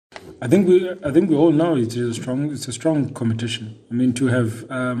I think we all know it's a strong competition. I mean, to have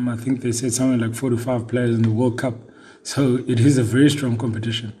I think they said something like 45 players in the World Cup, so it is a very strong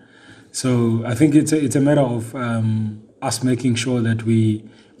competition. So I think it's a matter of us making sure that we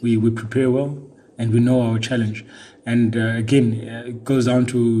prepare well and we know our challenge. And again, it goes down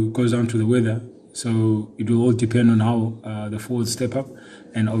to the weather. So it will all depend on how the forwards step up,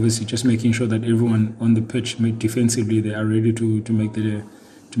 and obviously just making sure that everyone on the pitch, defensively, they are ready to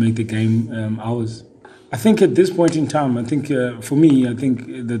make the game ours. I think at this point in time, I think for me, I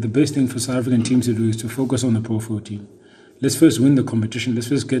think that the best thing for South African teams to do is to focus on the PRO14. Let's first win the competition. Let's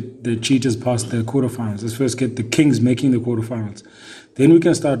first get the Cheetahs past the quarterfinals. Let's first get the Kings making the quarterfinals. Then we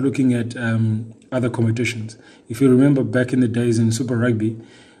can start looking at other competitions. If you remember back in the days in Super Rugby,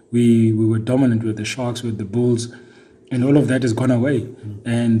 we were dominant with the Sharks, with the Bulls, and all of that has gone away.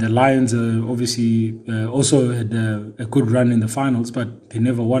 And the Lions obviously also had a good run in the finals, but they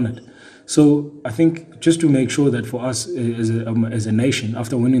never won it. So I think just to make sure that for us as a nation,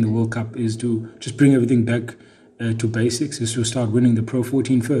 after winning the World Cup, is to just bring everything back to basics, is to start winning the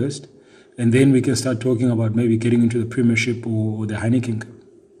PRO14 first, and then we can start talking about maybe getting into the Premiership or the Heineken Cup.